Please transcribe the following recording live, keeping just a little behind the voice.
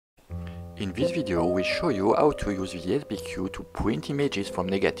In this video we show you how to use the SbQ to print images from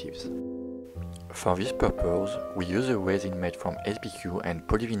negatives. For this purpose we use a resin made from SbQ and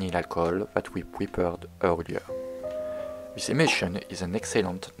polyvinyl alcohol that we prepared earlier. This emulsion is an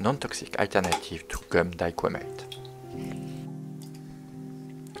excellent non-toxic alternative to gum dichromate.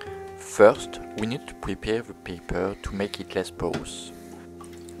 First, we need to prepare the paper to make it less porous.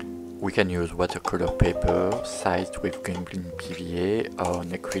 We can use watercolor paper sized with green PVA or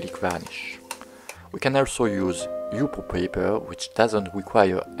an acrylic varnish. We can also use Yupo paper, which doesn't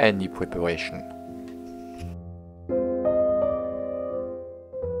require any preparation.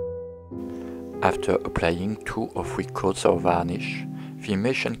 After applying 2 or 3 coats of varnish, the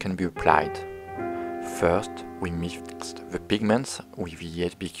emulsion can be applied. First, we mixed the pigments with the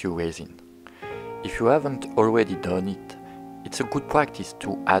SbQ resin. If you haven't already done it, it's a good practice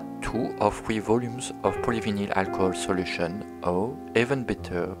to add 2 or 3 volumes of polyvinyl alcohol solution or, even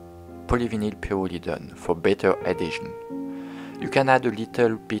better, polyvinyl pyrrolidone for better adhesion. You can add a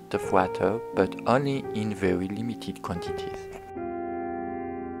little bit of water, but only in very limited quantities.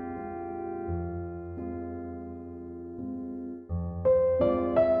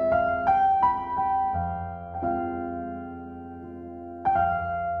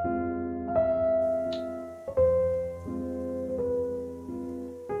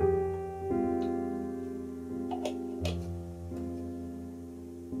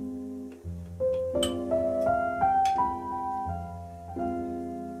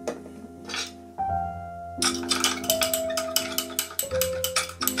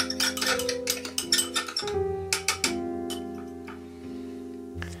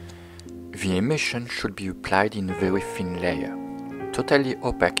 The emulsion should be applied in a very thin layer. Totally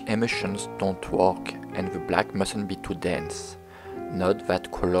opaque emulsions don't work and the black mustn't be too dense. Note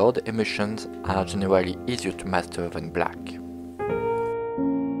that colored emulsions are generally easier to master than black.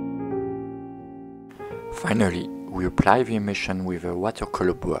 Finally, we apply the emulsion with a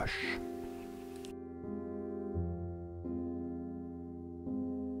watercolor brush.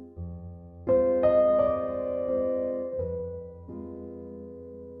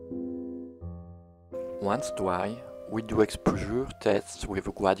 Once dry, we do exposure tests with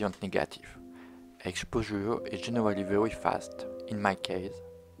a gradient negative. Exposure is generally very fast, in my case,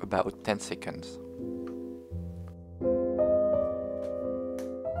 about 10 seconds.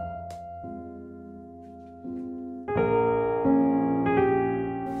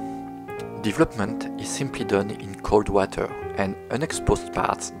 Development is simply done in cold water and unexposed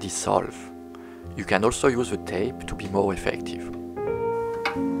parts dissolve. You can also use the tape to be more effective.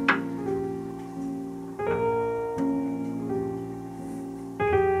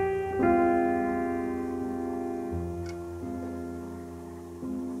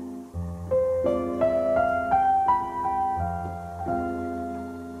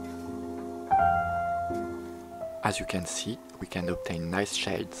 As you can see, we can obtain nice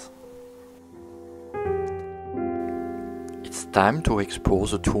shades. It's time to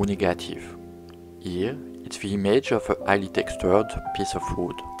expose the true negative. Here, it's the image of a highly textured piece of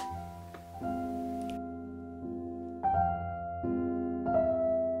wood.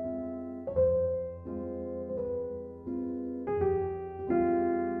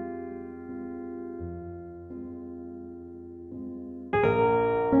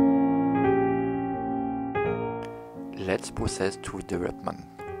 Let's process to development.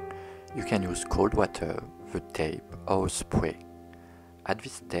 You can use cold water, the tape or a spray. At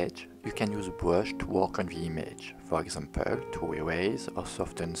this stage, you can use a brush to work on the image, for example, to erase or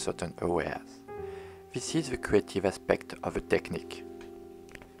soften certain areas. This is the creative aspect of the technique.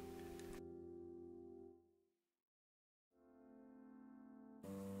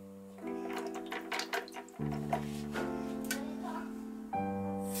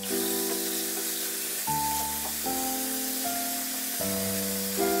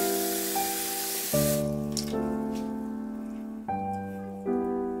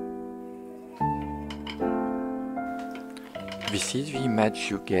 This is the image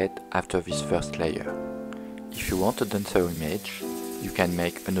you get after this first layer. If you want a denser image, you can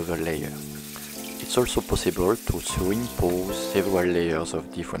make another layer. It's also possible to superimpose several layers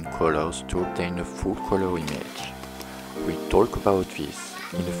of different colors to obtain a full color image. We'll talk about this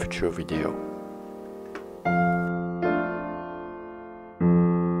in a future video.